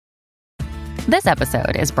This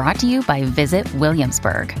episode is brought to you by Visit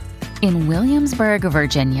Williamsburg. In Williamsburg,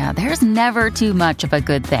 Virginia, there's never too much of a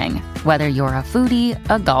good thing. Whether you're a foodie,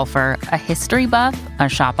 a golfer, a history buff, a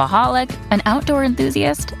shopaholic, an outdoor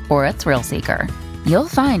enthusiast, or a thrill seeker, you'll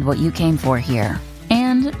find what you came for here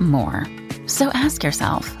and more. So ask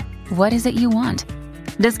yourself, what is it you want?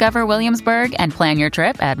 Discover Williamsburg and plan your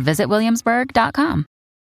trip at visitwilliamsburg.com.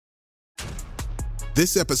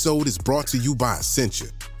 This episode is brought to you by Essentia.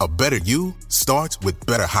 A better you starts with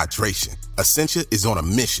better hydration. Essentia is on a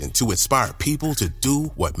mission to inspire people to do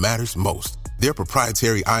what matters most. Their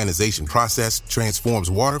proprietary ionization process transforms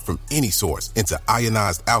water from any source into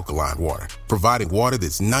ionized alkaline water, providing water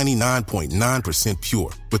that's 99.9% pure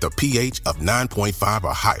with a pH of 9.5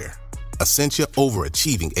 or higher. Essentia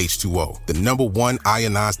Overachieving H2O, the #1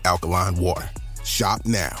 ionized alkaline water. Shop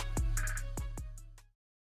now.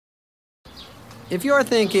 If you're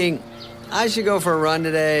thinking, I should go for a run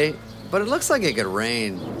today, but it looks like it could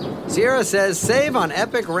rain, Sierra says save on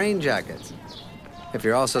Epic rain jackets. If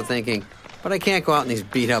you're also thinking, but I can't go out in these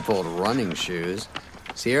beat-up old running shoes,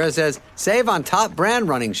 Sierra says save on top brand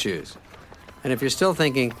running shoes. And if you're still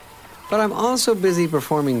thinking, but I'm also busy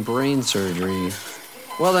performing brain surgery,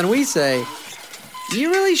 well then we say, you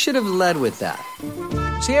really should have led with that.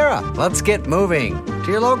 Sierra, let's get moving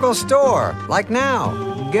to your local store, like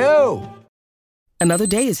now. Go! Another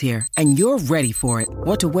day is here, and you're ready for it.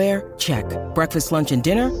 What to wear? Check. Breakfast, lunch, and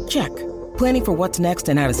dinner? Check. Planning for what's next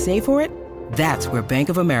and how to save for it? That's where Bank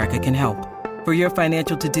of America can help. For your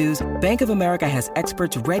financial to-dos, Bank of America has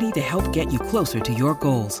experts ready to help get you closer to your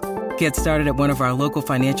goals. Get started at one of our local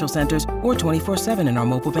financial centers or 24/7 in our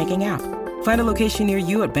mobile banking app. Find a location near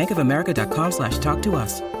you at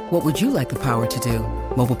bankofamerica.com/talktous. What would you like the power to do?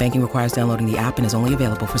 Mobile banking requires downloading the app and is only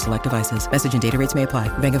available for select devices. Message and data rates may apply.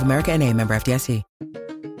 Bank of America N.A., member FDIC.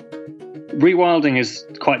 Rewilding is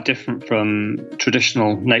quite different from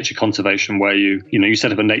traditional nature conservation, where you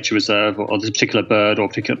set up a nature reserve or there's a particular bird or a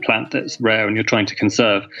particular plant that's rare and you're trying to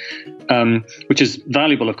conserve, which is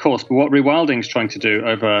valuable, of course. But what rewilding is trying to do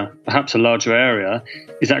over perhaps a larger area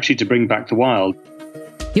is actually to bring back the wild.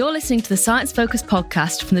 You're listening to the Science Focus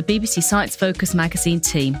podcast from the BBC Science Focus magazine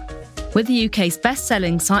team. We're the UK's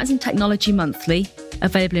best-selling Science and Technology Monthly,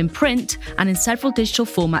 available in print and in several digital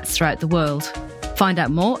formats throughout the world. Find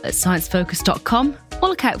out more at sciencefocus.com or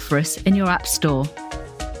look out for us in your app store.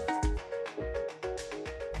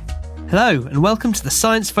 Hello and welcome to the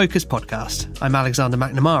Science Focus podcast. I'm Alexander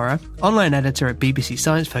McNamara, online editor at BBC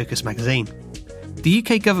Science Focus magazine. The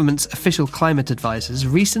UK government's official climate advisors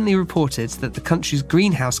recently reported that the country's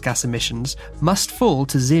greenhouse gas emissions must fall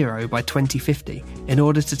to zero by 2050 in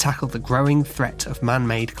order to tackle the growing threat of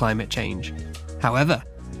man-made climate change. However,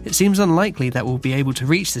 it seems unlikely that we'll be able to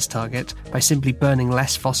reach this target by simply burning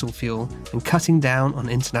less fossil fuel and cutting down on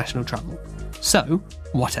international travel. So,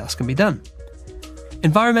 what else can be done?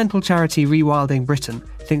 Environmental charity Rewilding Britain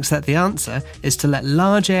thinks that the answer is to let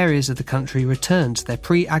large areas of the country return to their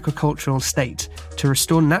pre-agricultural state to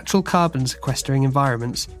restore natural carbon sequestering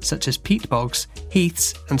environments such as peat bogs,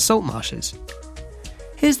 heaths and salt marshes.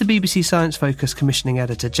 Here's the BBC Science Focus commissioning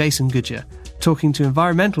editor Jason Goodyear talking to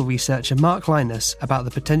environmental researcher Mark Linus about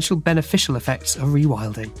the potential beneficial effects of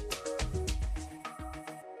rewilding.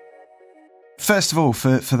 First of all,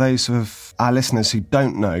 for those of our listeners who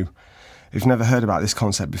don't know, who've never heard about this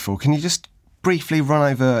concept before, can you just briefly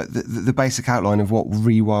run over the basic outline of what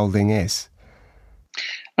rewilding is?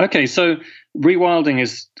 Okay, so rewilding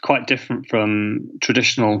is quite different from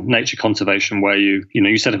traditional nature conservation, where you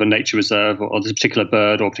set up a nature reserve or there's a particular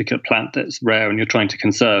bird or a particular plant that's rare and you're trying to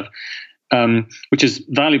conserve, which is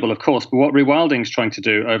valuable, of course. But what rewilding is trying to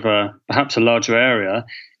do over perhaps a larger area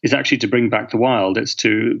is actually to bring back the wild. It's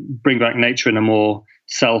to bring back nature in a more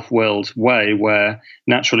self-willed way, where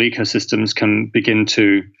natural ecosystems can begin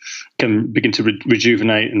to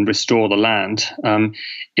rejuvenate and restore the land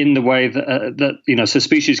in the way that so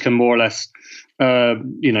species can more or less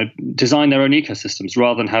design their own ecosystems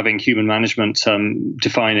rather than having human management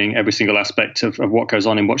defining every single aspect of what goes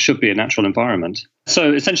on in what should be a natural environment.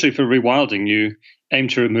 So essentially, for rewilding, you aim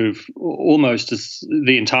to remove almost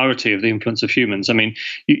the entirety of the influence of humans. I mean,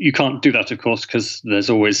 you can't do that, of course, because there's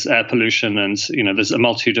always air pollution and, there's a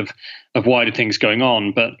multitude of wider things going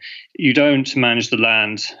on. But you don't manage the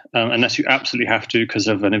land unless you absolutely have to because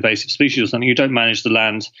of an invasive species or something. You don't manage the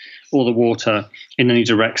land or the water in any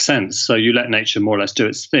direct sense. So you let nature more or less do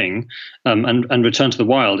its thing and return to the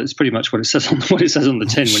wild. It's pretty much what it says on the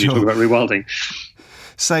tin when you talk about rewilding.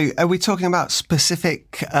 So are we talking about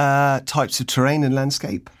specific types of terrain and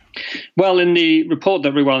landscape? Well, in the report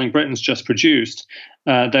that Rewilding Britain's just produced,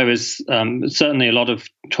 there is certainly a lot of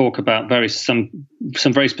talk about some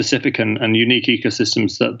very specific and unique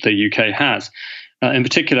ecosystems that the UK has. In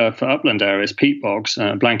particular, for upland areas, peat bogs,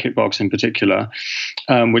 blanket bogs in particular,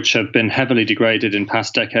 which have been heavily degraded in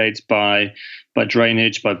past decades by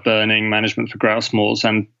drainage, by burning, management for grouse moors,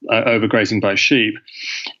 and overgrazing by sheep,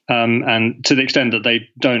 and to the extent that they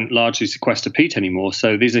don't largely sequester peat anymore.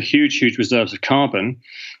 So these are huge reserves of carbon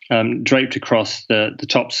draped across the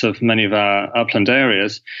tops of many of our upland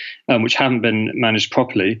areas, which haven't been managed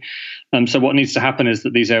properly. So what needs to happen is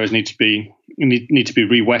that these areas need to be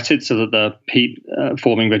re-wetted so that the peat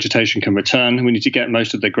forming vegetation can return. We need to get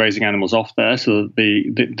most of the grazing animals off there so that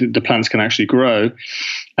the plants can actually grow,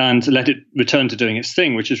 and let it return to doing its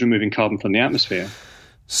thing, which is removing carbon from the atmosphere.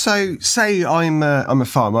 So, say I'm a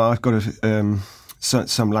farmer. I've got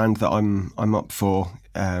some land that I'm up for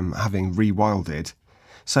having rewilded.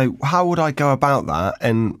 So, how would I go about that,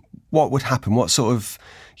 and what would happen? What sort of,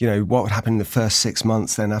 what would happen in the first 6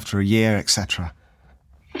 months, then after a year, etc.?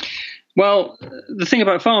 Well, the thing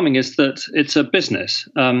about farming is that it's a business.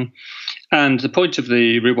 And the point of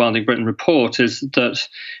the Rewilding Britain report is that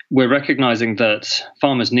we're recognising that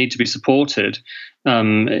farmers need to be supported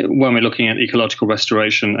when we're looking at ecological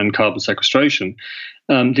restoration and carbon sequestration.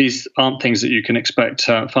 These aren't things that you can expect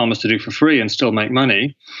farmers to do for free and still make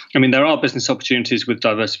money. I mean, there are business opportunities with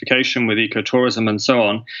diversification, with ecotourism and so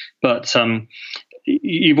on, but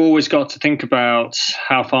you've always got to think about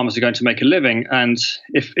how farmers are going to make a living. And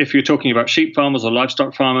if you're talking about sheep farmers or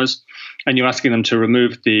livestock farmers, and you're asking them to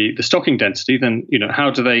remove the stocking density, then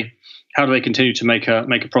how do they continue to make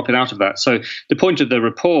a profit out of that? So the point of the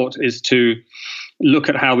report is to look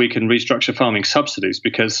at how we can restructure farming subsidies,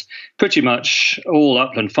 because pretty much all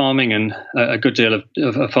upland farming and a good deal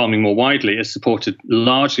of farming more widely is supported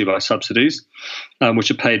largely by subsidies,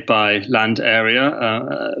 which are paid by land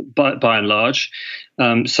area by and large.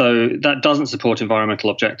 So that doesn't support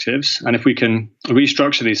environmental objectives. And if we can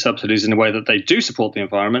restructure these subsidies in a way that they do support the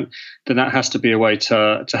environment, then that has to be a way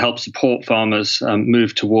to help support farmers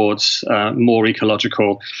move towards more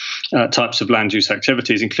ecological types of land use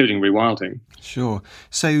activities, including rewilding. Sure.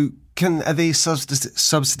 So are these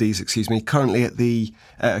subsidies, currently at the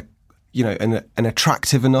an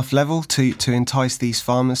attractive enough level to entice these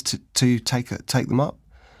farmers to take them up?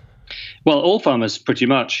 Well, all farmers pretty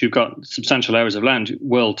much who've got substantial areas of land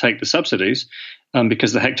will take the subsidies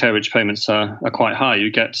because the hectareage payments are quite high.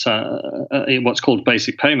 You get what's called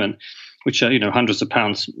basic payment, which are hundreds of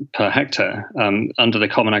pounds per hectare under the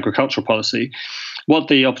Common Agricultural Policy. What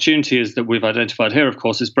the opportunity is that we've identified here, of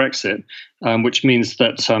course, is Brexit, which means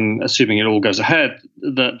that, assuming it all goes ahead,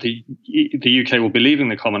 that the UK will be leaving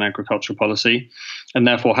the Common Agricultural Policy, and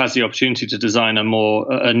therefore has the opportunity to design a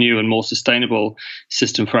new and more sustainable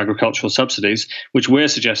system for agricultural subsidies, which we're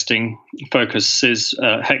suggesting focuses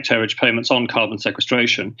hectareage payments on carbon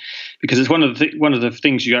sequestration, because it's one of the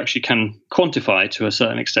things you actually can quantify to a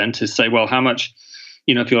certain extent. Is say, well, how much.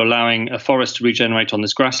 If you're allowing a forest to regenerate on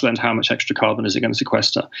this grassland, how much extra carbon is it going to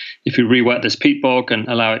sequester? If you re-wet this peat bog and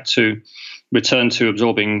allow it to return to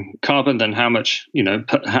absorbing carbon, then how much,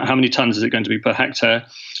 how many tons is it going to be per hectare?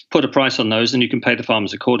 Put a price on those and you can pay the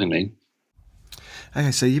farmers accordingly.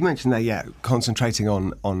 Okay, so you mentioned there, concentrating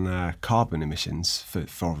on carbon emissions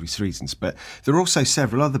for obvious reasons, but there are also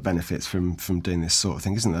several other benefits from doing this sort of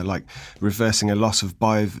thing, isn't there? Like reversing a loss of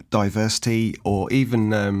biodiversity or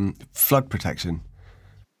even flood protection.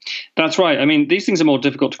 That's right. I mean, these things are more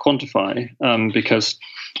difficult to quantify because,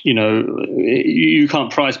 you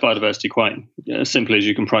can't price biodiversity quite as simply as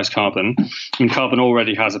you can price carbon. And carbon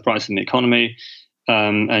already has a price in the economy,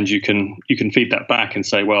 and you can feed that back and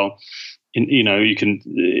say, well, you can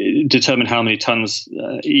determine how many tons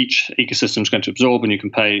each ecosystem is going to absorb, and you can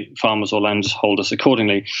pay farmers or landholders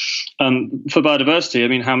accordingly. For biodiversity, I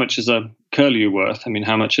mean, how much is a curlew worth? I mean,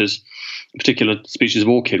 how much is a particular species of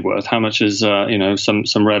orchid worth? How much is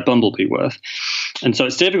some rare bumblebee worth? And so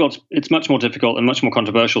it's difficult. It's much more difficult and much more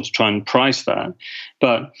controversial to try and price that.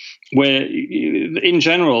 But in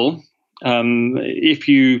general, if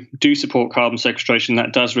you do support carbon sequestration,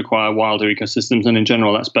 that does require wilder ecosystems, and in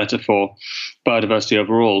general, that's better for biodiversity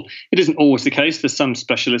overall. It isn't always the case. There's some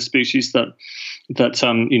specialist species that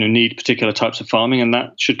need particular types of farming, and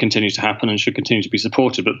that should continue to happen and should continue to be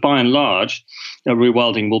supported. But by and large,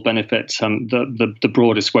 rewilding will benefit the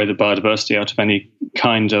broadest swathe of biodiversity out of any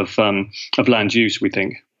kind of land use, we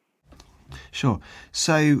think. Sure.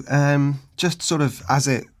 So just sort of as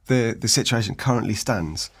the situation currently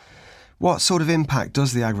stands, what sort of impact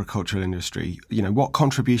does the agricultural industry, what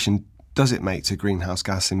contribution does it make to greenhouse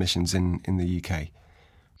gas emissions in the UK?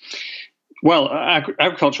 Well,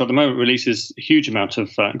 agriculture at the moment releases a huge amount of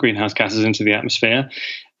greenhouse gases into the atmosphere.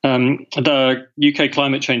 The UK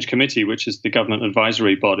Climate Change Committee, which is the government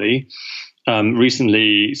advisory body,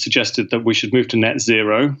 recently suggested that we should move to net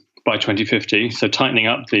zero by 2050, so tightening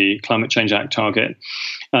up the Climate Change Act target.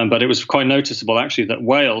 But it was quite noticeable, actually, that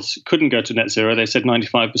Wales couldn't go to net zero. They said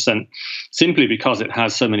 95%, simply because it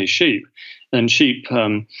has so many sheep. And sheep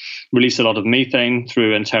release a lot of methane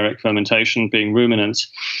through enteric fermentation, being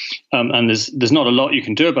ruminants. And there's not a lot you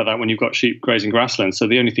can do about that when you've got sheep grazing grasslands. So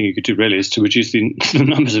the only thing you could do really is to reduce the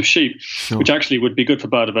numbers of sheep, sure, which actually would be good for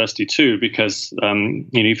biodiversity too, because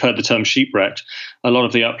you've heard the term sheep wrecked. A lot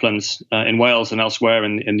of the uplands in Wales and elsewhere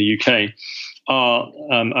in the UK are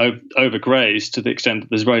overgrazed to the extent that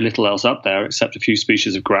there's very little else up there except a few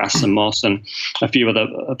species of grass and moss and a few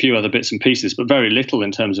other bits and pieces, but very little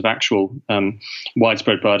in terms of actual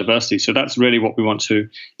widespread biodiversity. So that's really what we want to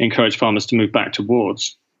encourage farmers to move back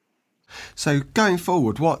towards. So going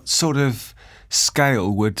forward, what sort of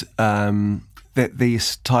scale would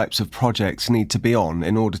these types of projects need to be on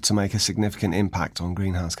in order to make a significant impact on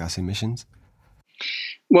greenhouse gas emissions?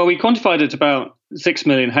 Well, we quantified it about 6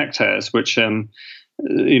 million hectares, which,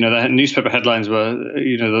 the newspaper headlines were,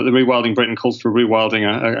 the Rewilding Britain calls for rewilding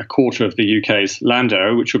a quarter of the UK's land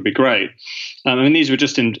area, which would be great. These were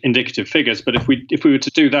just indicative figures, but if we were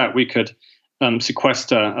to do that, we could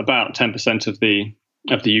sequester about 10% of the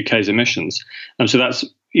UK's emissions. So that's,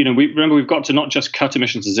 we've got to not just cut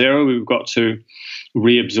emissions to zero, we've got to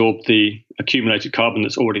reabsorb the accumulated carbon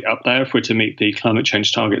that's already up there if we're to meet the climate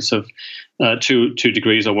change targets of 2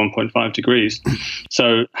 degrees or 1.5 degrees.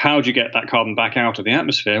 So how do you get that carbon back out of the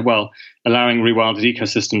atmosphere? Well, allowing rewilded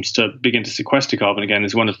ecosystems to begin to sequester carbon again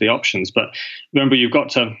is one of the options. But remember, you've got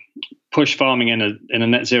to push farming in a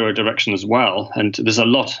net zero direction as well. And there's a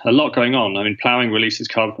lot going on. Ploughing releases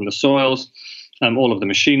carbon from the soils. All of the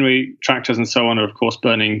machinery, tractors and so on are, of course,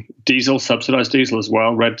 burning diesel, subsidized diesel as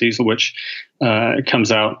well, red diesel, which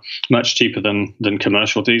comes out much cheaper than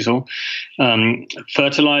commercial diesel.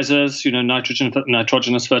 Fertilizers,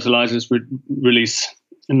 nitrogenous fertilizers release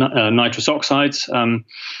nitrous oxides,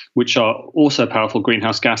 which are also powerful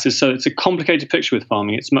greenhouse gases. So it's a complicated picture with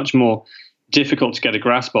farming. It's much more difficult to get a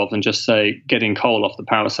grasp of than just, say, getting coal off the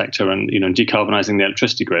power sector and decarbonizing the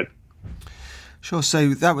electricity grid. Sure.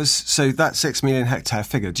 So that 6 million hectare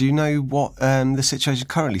figure, do you know what the situation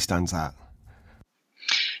currently stands at?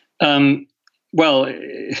 Well,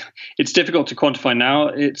 it's difficult to quantify now.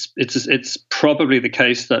 It's probably the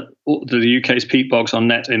case that the UK's peat bogs are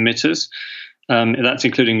net emitters. That's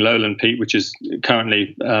including lowland peat, which is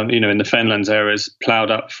currently, in the fenlands areas, ploughed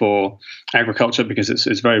up for agriculture because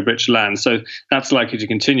it's very rich land. So that's likely to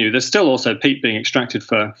continue. There's still also peat being extracted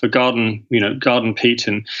for garden peat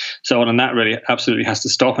and so on, and that really absolutely has to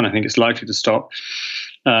stop, and I think it's likely to stop.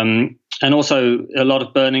 And also a lot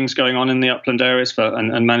of burnings going on in the upland areas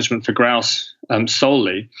and management for grouse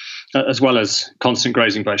solely, as well as constant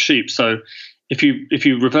grazing by sheep. So if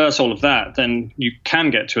you reverse all of that, then you can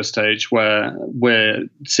get to a stage where we're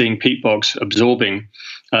seeing peat bogs absorbing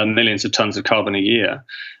millions of tons of carbon a year,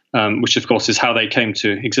 which of course is how they came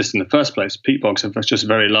to exist in the first place. Peat bogs are just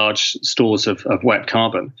very large stores of wet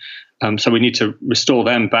carbon. So we need to restore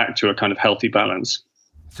them back to a kind of healthy balance.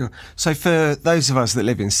 Sure. So for those of us that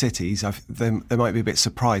live in cities, they might be a bit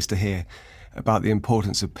surprised to hear about the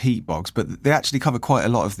importance of peat bogs, but they actually cover quite a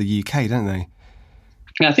lot of the UK, don't they?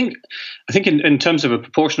 Yeah, I think in terms of a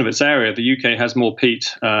proportion of its area, the UK has more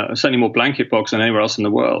peat, certainly more blanket bogs than anywhere else in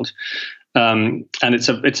the world. And it's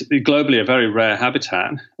globally a very rare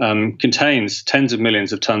habitat, contains tens of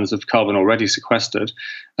millions of tons of carbon already sequestered.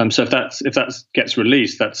 So if that gets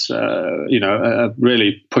released, that's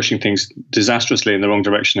really pushing things disastrously in the wrong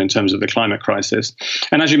direction in terms of the climate crisis.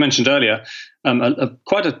 And as you mentioned earlier,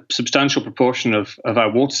 quite a substantial proportion of our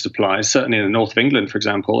water supply, certainly in the north of England, for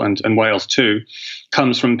example, and Wales too,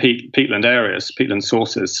 comes from peatland areas, peatland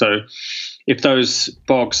sources. So if those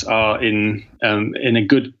bogs are in a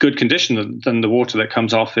good condition, then the water that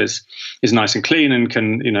comes off is nice and clean and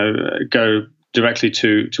can go directly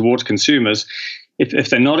to water consumers.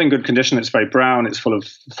 If they're not in good condition, it's very brown, it's full of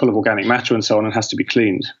organic matter and so on, and has to be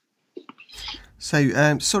cleaned. So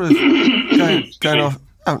sort of going off.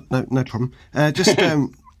 Oh no problem. Just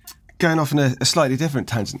going off on a slightly different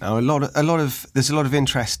tangent now. There's a lot of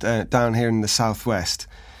interest down here in the southwest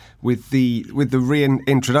with the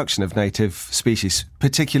reintroduction of native species,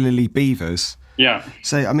 particularly beavers. Yeah.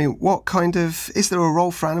 So, is there a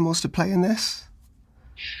role for animals to play in this?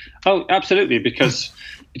 Oh, absolutely, because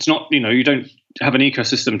it's not, you don't have an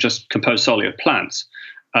ecosystem just composed solely of plants.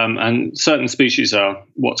 And certain species are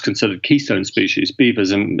what's considered keystone species.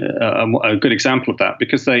 Beavers are a good example of that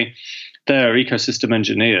because they they're ecosystem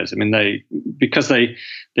engineers. I mean, because they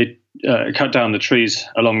cut down the trees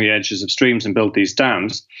along the edges of streams and build these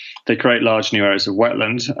dams, they create large new areas of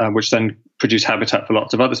wetland, which then produce habitat for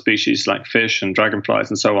lots of other species like fish and dragonflies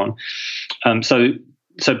and so on. So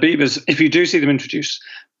beavers, if you do see them introduced,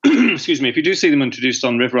 if you do see them introduced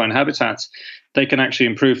on riverine habitats, they can actually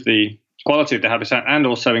improve the quality of the habitat and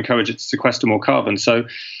also encourage it to sequester more carbon. So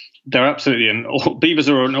they're absolutely beavers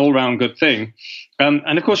are an all-round good thing.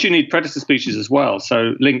 And of course, you need predator species as well.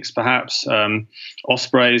 So lynx, perhaps,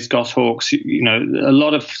 ospreys, goshawks. A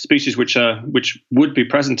lot of species which would be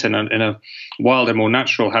present in a wilder, more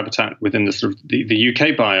natural habitat within the sort of the UK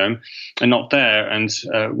biome are not there, and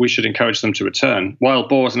we should encourage them to return. Wild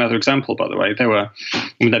boar is another example, by the way. They're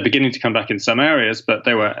beginning to come back in some areas, but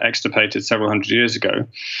they were extirpated several hundred years ago.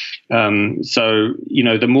 So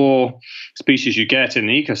the more species you get in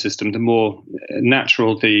the ecosystem, the more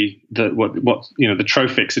natural the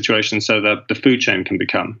trophic situation, so the food chain can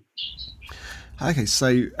become. Okay, so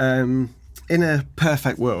in a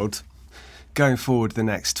perfect world, going forward the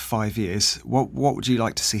next 5 years, what would you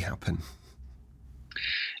like to see happen?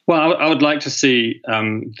 Well, I would like to see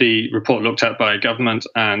the report looked at by government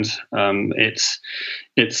and its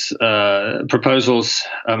proposals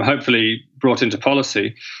hopefully brought into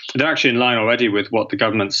policy. They're actually in line already with what the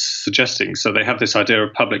government's suggesting. So they have this idea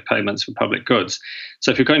of public payments for public goods. So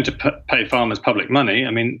if you're going to pay farmers public money, I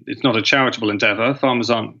mean, it's not a charitable endeavour. Farmers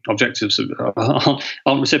aren't recipients,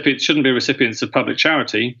 shouldn't be recipients of public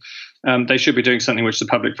charity. They should be doing something which the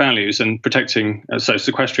public values and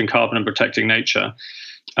sequestering carbon and protecting nature.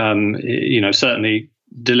 Certainly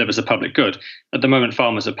delivers a public good. At the moment,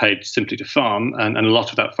 farmers are paid simply to farm, and a lot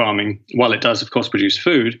of that farming, while it does, of course, produce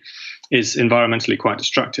food, is environmentally quite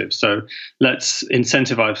destructive. So let's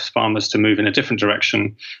incentivize farmers to move in a different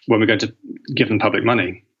direction when we're going to give them public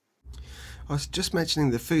money. I was just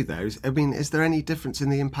mentioning the food there. Is there any difference in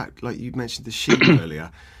the impact, like you mentioned the sheep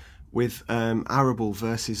earlier, with arable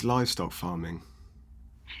versus livestock farming?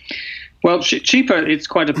 Well, cheaper, it's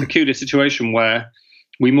quite a peculiar situation where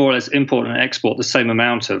we more or less import and export the same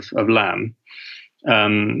amount of lamb,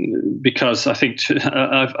 because I think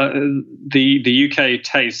the UK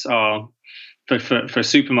tastes are for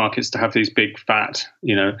supermarkets to have these big fat,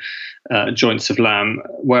 joints of lamb,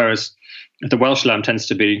 whereas the Welsh lamb tends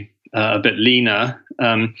to be a bit leaner,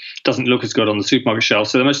 doesn't look as good on the supermarket shelf.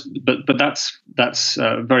 So but that's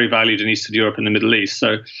very valued in Eastern Europe and the Middle East.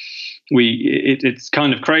 So it's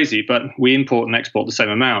kind of crazy, but we import and export the same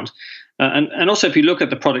amount. And also, if you look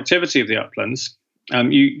at the productivity of the uplands,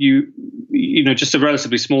 just a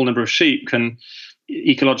relatively small number of sheep can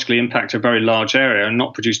ecologically impact a very large area and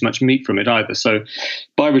not produce much meat from it either. So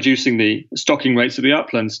by reducing the stocking rates of the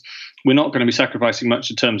uplands, we're not going to be sacrificing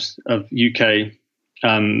much in terms of UK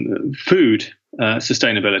food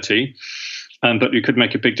sustainability. But you could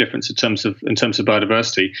make a big difference in terms of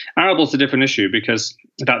biodiversity. Arable's a different issue because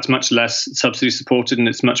that's much less subsidy supported and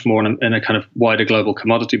it's much more in a kind of wider global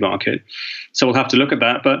commodity market. So we'll have to look at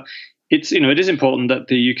that. But it is important that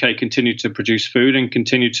the UK continue to produce food and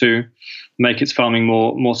continue to make its farming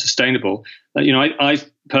more sustainable. I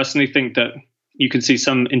personally think that you can see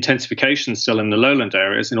some intensification still in the lowland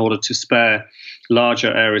areas in order to spare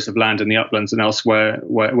larger areas of land in the uplands and elsewhere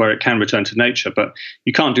where it can return to nature. But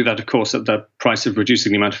you can't do that, of course, at the price of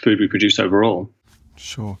reducing the amount of food we produce overall.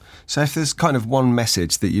 Sure. So if there's kind of one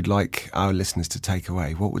message that you'd like our listeners to take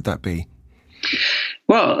away, what would that be?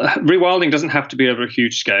 Well, rewilding doesn't have to be over a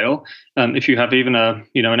huge scale. If you have even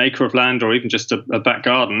an acre of land or even just a back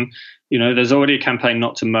garden, there's already a campaign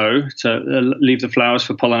not to mow, to leave the flowers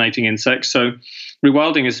for pollinating insects. So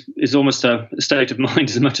rewilding is almost a state of mind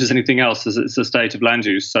as much as anything else, as it's a state of land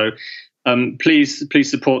use. So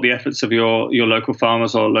please support the efforts of your local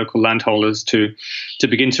farmers or local landholders to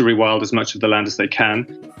begin to rewild as much of the land as they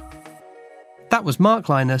can. That was Mark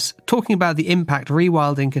Lynas talking about the impact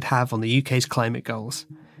rewilding could have on the UK's climate goals.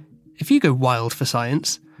 If you go wild for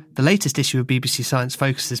science, the latest issue of BBC Science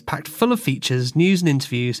Focus is packed full of features, news and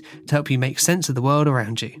interviews to help you make sense of the world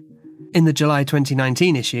around you. In the July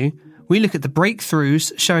 2019 issue, we look at the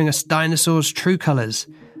breakthroughs showing us dinosaurs' true colours,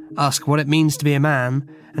 ask what it means to be a man,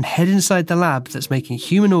 and head inside the lab that's making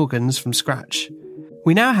human organs from scratch.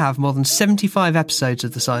 We now have more than 75 episodes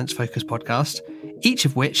of the Science Focus podcast, each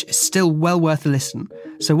of which is still well worth a listen,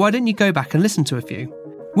 so why don't you go back and listen to a few?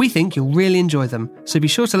 We think you'll really enjoy them, so be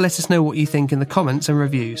sure to let us know what you think in the comments and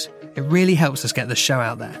reviews. It really helps us get the show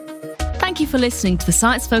out there. Thank you for listening to the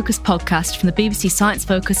Science Focus podcast from the BBC Science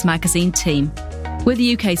Focus magazine team. We're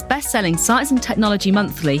the UK's best-selling science and technology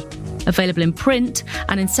monthly, available in print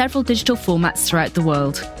and in several digital formats throughout the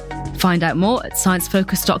world. Find out more at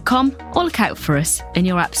sciencefocus.com or look out for us in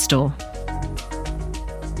your app store.